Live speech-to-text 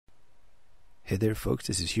Hey there folks,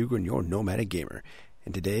 this is Hyugren, your nomadic gamer,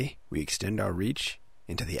 and today we extend our reach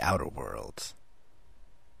into the outer worlds.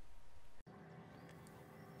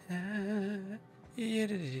 There's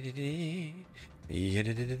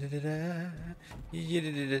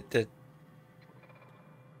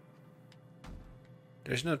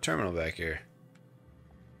no terminal back here.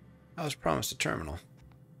 I was promised a terminal.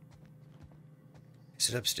 Is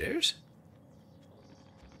it upstairs?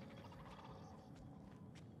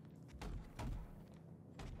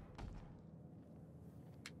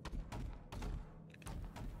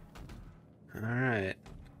 Alright.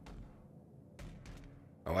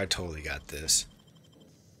 Oh, I totally got this.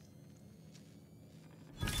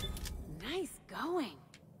 Nice going.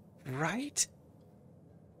 Right?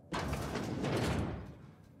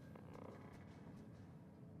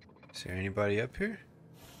 Is there anybody up here?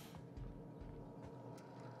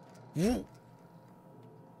 Whoa.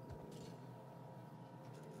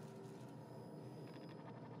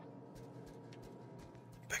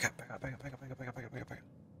 Back up, back up, back up, back up, back up, back up, back up, back up, back up.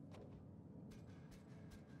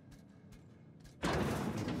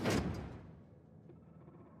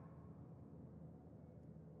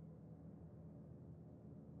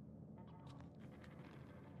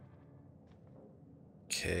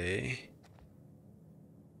 Okay.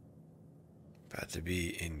 About to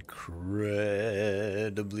be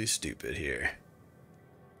incredibly stupid here.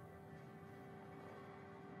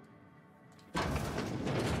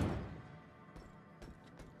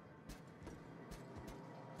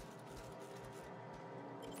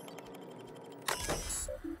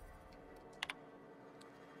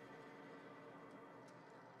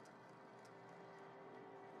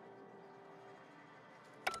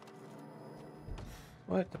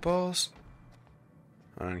 What? The balls?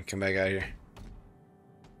 Hold on, come back out here.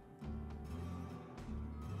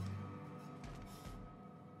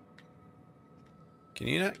 Can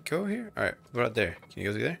you not go here? Alright, what about there? Can you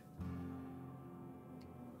go through there?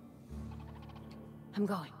 I'm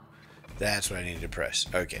going. That's what I needed to press.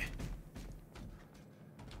 Okay.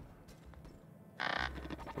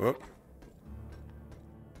 Whoop.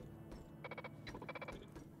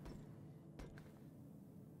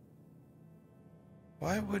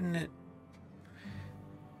 Why wouldn't it?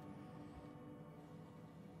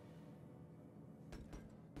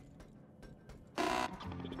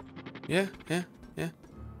 Yeah.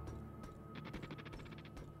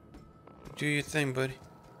 Do your thing, buddy.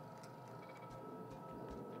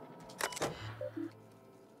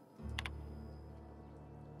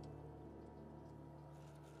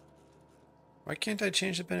 Why can't I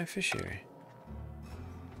change the beneficiary?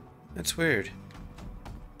 That's weird.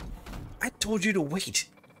 I told you to wait.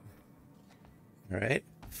 Alright,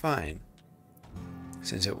 fine.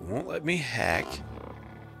 Since it won't let me hack.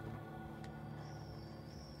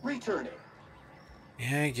 Returning.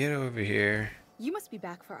 Yeah, get over here. You must be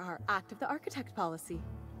back for our Act of the Architect policy.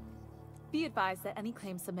 Be advised that any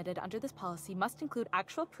claims submitted under this policy must include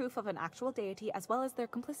actual proof of an actual deity as well as their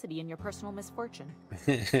complicity in your personal misfortune.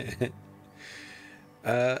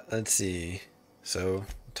 Let's see. So,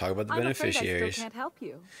 talk about the beneficiaries. I'm afraid I still can't help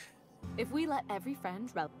you. If we let every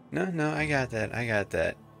friend... No, I got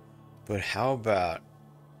that. But how about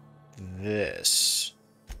this?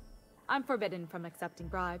 I'm forbidden from accepting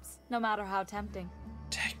bribes, no matter how tempting.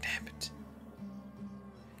 Dagnabbit.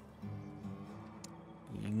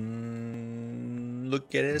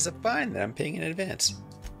 Look at it as a fine that I'm paying in advance.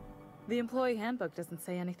 The employee handbook doesn't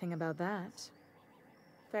say anything about that.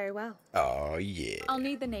 Very well. Oh, yeah. I'll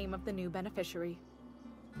need the name of the new beneficiary.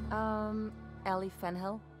 Ellie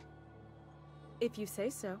Fenhill? If you say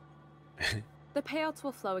so. The payouts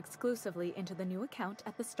will flow exclusively into the new account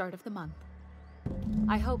at the start of the month.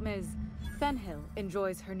 I hope Ms. Fenhill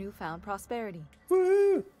enjoys her newfound prosperity.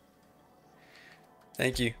 Woo!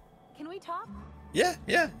 Thank you. Can we talk? Yeah.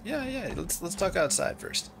 Let's talk outside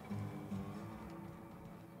first.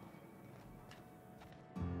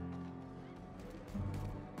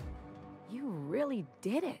 You really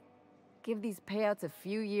did it. Give these payouts a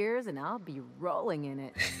few years and I'll be rolling in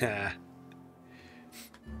it.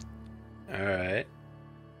 Alright.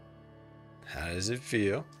 How does it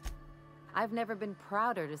feel? I've never been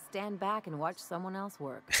prouder to stand back and watch someone else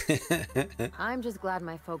work. I'm just glad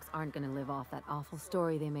my folks aren't gonna live off that awful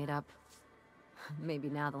story they made up. Maybe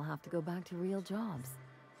now they'll have to go back to real jobs.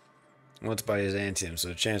 Well, it's by his Antium, so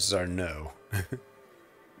the chances are no.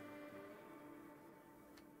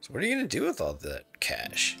 So what are you gonna do with all that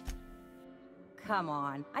cash? Come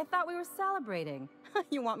on, I thought we were celebrating.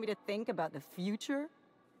 You want me to think about the future?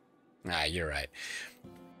 Ah, you're right.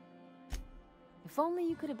 If only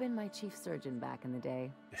you could have been my chief surgeon back in the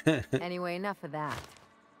day. Anyway, enough of that.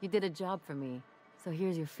 You did a job for me, so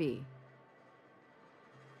here's your fee.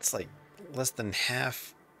 It's like less than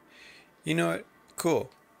half. You know what? Cool.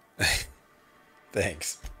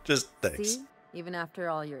 Thanks. Just thanks. See? Even after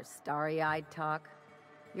all your starry-eyed talk,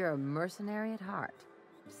 you're a mercenary at heart.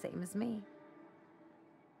 Same as me.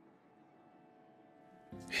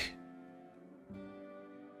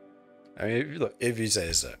 I mean, look, if you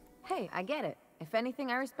say so. Hey, I get it. If anything,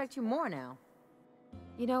 I respect you more now.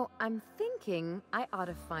 You know, I'm thinking I ought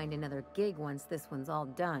to find another gig once this one's all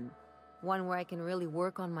done. One where I can really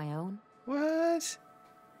work on my own. What?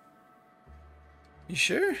 You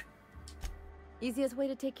sure? Easiest way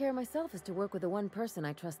to take care of myself is to work with the one person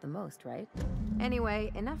I trust the most, right?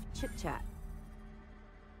 Anyway, enough chit-chat.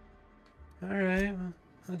 Alright, well,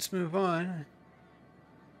 let's move on.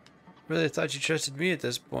 Really thought you trusted me at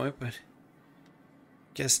this point, but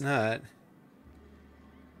guess not.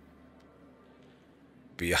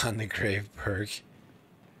 Beyond the grave perk.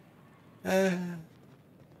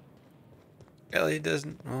 Ellie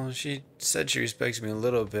doesn't, well, she said she respects me a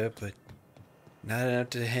little bit, but not enough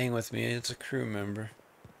to hang with me as a crew member.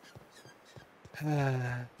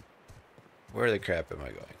 Where the crap am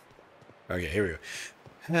I going? Okay, here we go.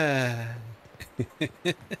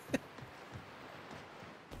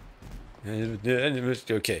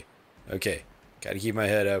 Okay. Gotta keep my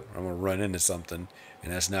head up. I'm gonna run into something,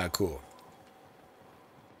 and that's not cool.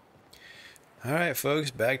 Alright, folks,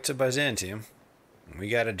 back to Byzantium. We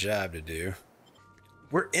got a job to do.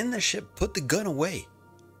 We're in the ship. Put the gun away.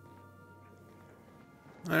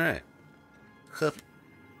 Alright. Hup.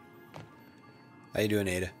 How you doing,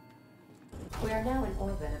 Ada? We are now in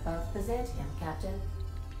orbit above Byzantium, Captain.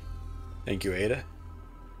 Thank you, Ada.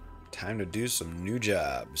 Time to do some new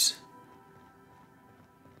jobs.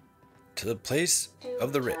 To the place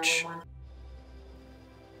of the rich.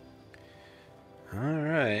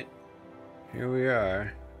 Alright. Here we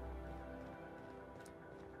are.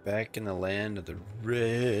 Back in the land of the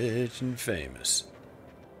rich and famous.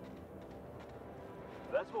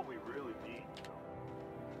 That's what we really need.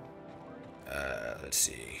 Let's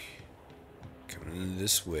see. Coming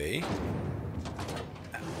this way.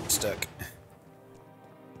 Stuck.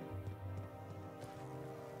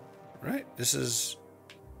 Right, this is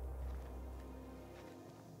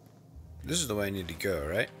the way I need to go,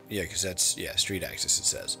 right? Yeah, because that's, yeah, street access, it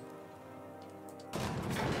says.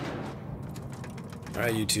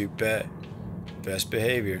 Alright, you two, best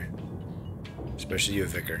behavior. Especially you,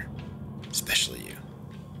 Vicar. Especially you.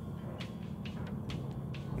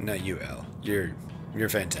 Not you, Elle. You're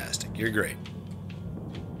fantastic. You're great.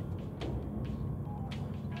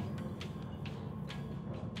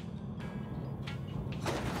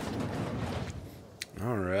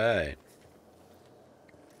 Alright.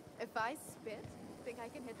 If I spit, think I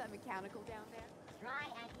can hit that mechanical down there?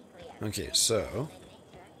 Okay, so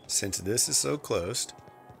since this is so close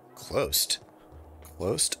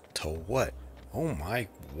to what? Oh my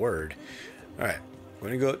word. Alright, we're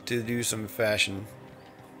gonna go to do some fashion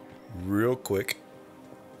real quick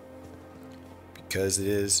because it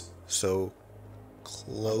is so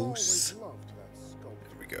close.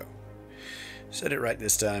 There we go. Said it right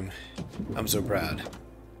this time. I'm so proud.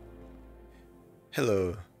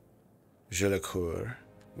 Hello, Jolicoeur.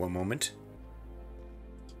 One moment.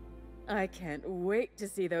 I can't wait to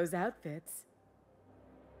see those outfits.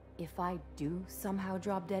 If I do somehow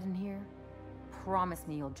drop dead in here, promise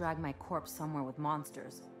me you'll drag my corpse somewhere with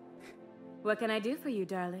monsters. What can I do for you,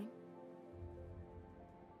 darling?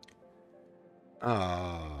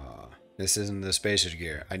 Ah, this isn't the spacer's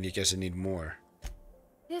gear. I guess I need more.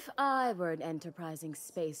 If I were an enterprising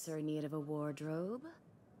spacer in need of a wardrobe,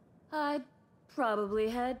 I'd probably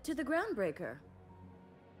head to the Groundbreaker.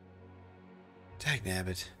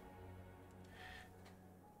 Dagnabbit.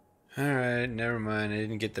 Alright, never mind. I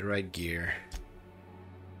didn't get the right gear.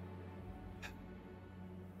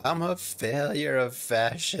 I'm a failure of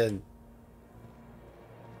fashion.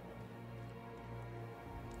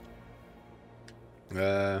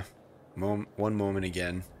 One moment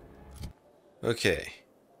again. Okay,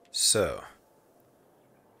 so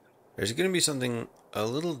there's gonna be something a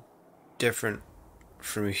little different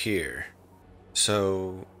from here.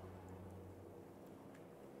 So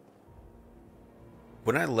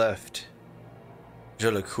when I left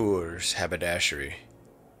Jolicoeur's haberdashery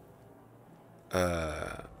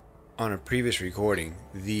on a previous recording,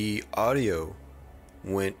 the audio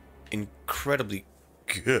went incredibly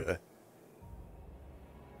good.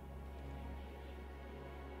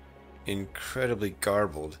 Incredibly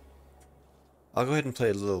garbled. I'll go ahead and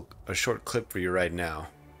play a short clip for you right now.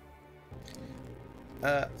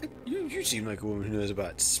 You seem like a woman who knows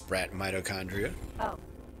about sprat mitochondria. Oh.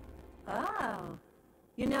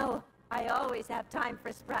 You know, I always have time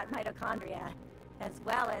for sprat mitochondria. as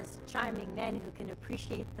well as charming men who can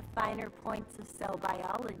appreciate the finer points of cell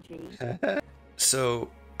biology. So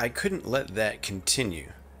I couldn't let that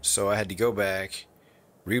continue, so I had to go back,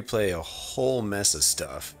 replay a whole mess of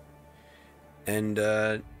stuff,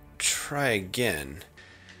 and try again.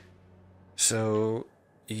 So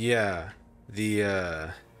yeah,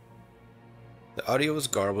 the audio was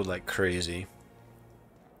garbled like crazy.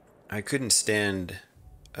 I couldn't stand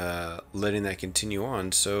letting that continue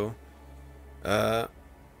on, so I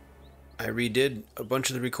redid a bunch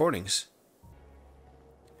of the recordings.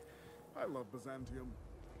 I love Byzantium.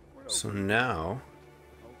 So now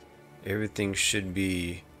everything should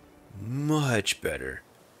be much better,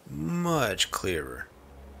 much clearer.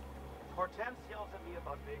 Hortense yells at me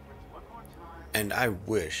about vagrants one more time. And I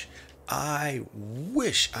wish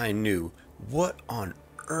I knew what on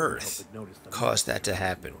earth caused that to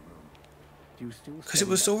happen. Because it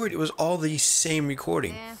was so weird. It was all the same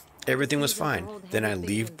recording. Everything was fine. Then I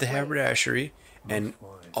leave the haberdashery, and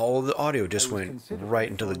all the audio just went right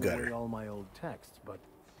into the gutter. All my old texts, but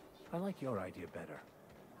I like your idea better.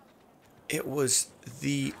 It was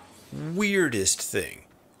the weirdest thing.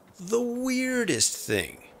 The weirdest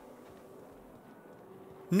thing.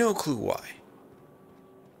 No clue why.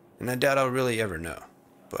 And I doubt I'll really ever know.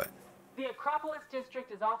 But the Acropolis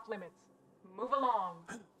district is off limits. Move along.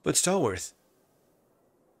 But Stallworth.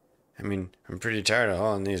 I mean, I'm pretty tired of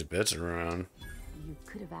hauling these bits around. You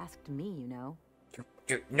could have asked me, you know.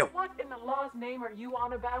 No. What in the law's name are you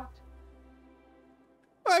on about?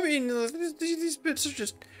 I mean, these bits are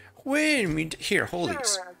just... Wait a minute. Here, hold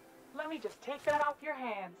these. Sure. Let me just take that off your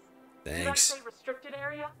hands. Thanks. Did I say restricted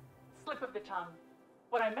area? Slip of the tongue.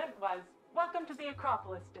 What I meant was, welcome to the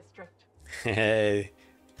Acropolis district. Hey,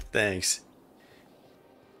 thanks.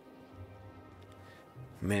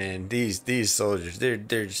 Man, these soldiers, they're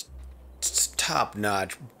just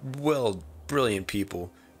top-notch, brilliant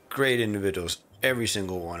people, great individuals, every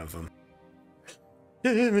single one of them.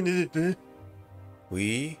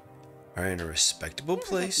 We are in a respectable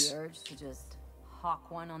place. The urge to just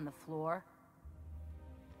hawk one on the floor.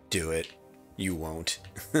 Do it. You won't.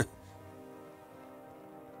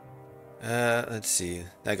 Let's see.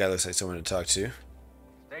 That guy looks like someone to talk to.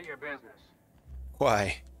 State your business.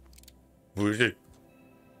 Why? Let's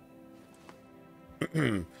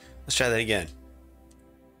try that again.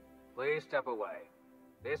 Please step away.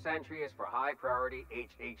 This entry is for high priority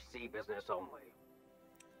HHC business only.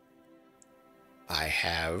 I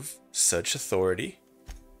have such authority.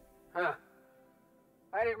 Huh.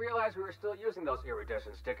 I didn't realize we were still using those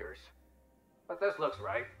iridescent stickers. But this looks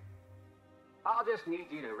right. I'll just need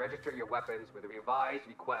you to register your weapons with a revised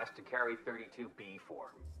request to carry 32B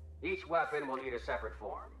form. Each weapon will need a separate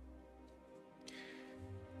form.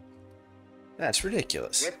 That's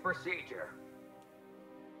ridiculous. It's procedure.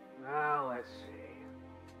 Now, let's see.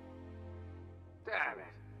 Damn it.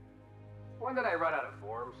 When did I run out of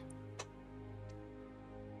forms?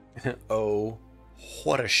 Oh,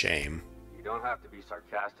 what a shame. You don't have to be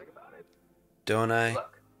sarcastic about it. Don't I?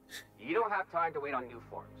 Look, you don't have time to wait on new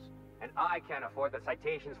forms. And I can't afford the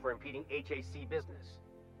citations for impeding HAC business.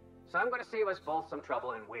 So I'm going to save us both some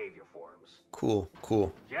trouble and waive your forms. Cool,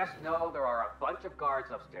 cool. Just know there are a bunch of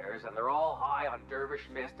guards upstairs, and they're all high on dervish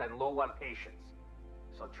mist and low on patience.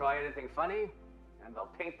 So try anything funny, and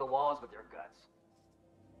they'll paint the walls with your guts.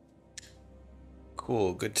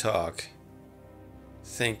 Cool, good talk.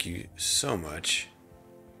 Thank you so much.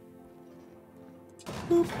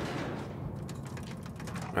 Boop.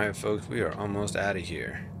 Alright, folks, we are almost out of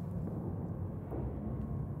here.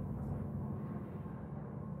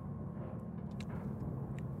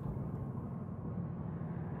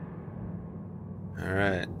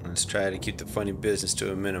 Alright, let's try to keep the funny business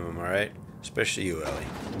to a minimum, alright? Especially you, Ellie.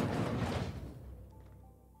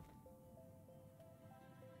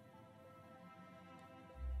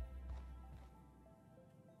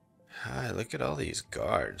 Hi, look at all these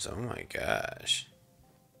guards. Oh my gosh.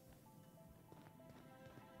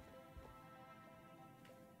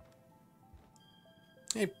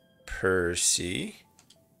 Hey, Percy.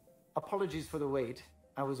 Apologies for the wait.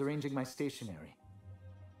 I was arranging my stationery.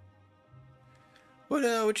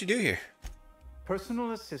 What you do here?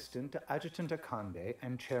 Personal assistant to Adjutant Akande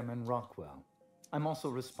and Chairman Rockwell. I'm also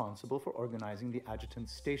responsible for organizing the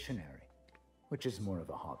adjutant's stationery, which is more of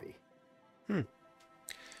a hobby.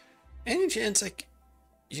 Any chance, like,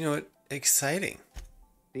 you know what, exciting?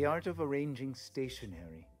 The art of arranging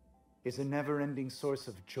stationery is a never-ending source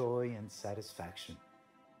of joy and satisfaction.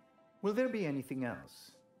 Will there be anything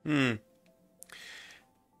else? Oh,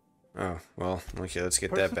 well, okay, let's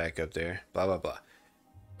get that back up there. Blah, blah, blah.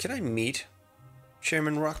 Can I meet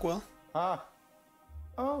Chairman Rockwell?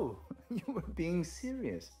 Oh, You were being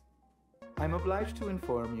serious. I'm obliged to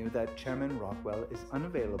inform you that Chairman Rockwell is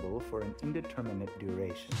unavailable for an indeterminate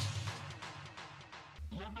duration.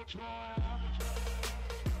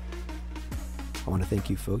 I want to thank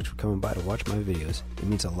you folks for coming by to watch my videos. It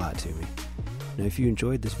means a lot to me. Now if you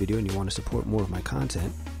enjoyed this video and you want to support more of my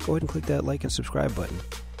content, go ahead and click that like and subscribe button.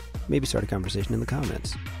 Maybe start a conversation in the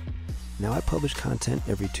comments. Now I publish content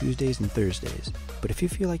every Tuesdays and Thursdays, but if you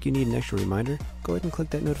feel like you need an extra reminder, go ahead and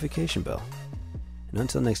click that notification bell. And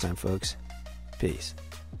until next time folks, peace.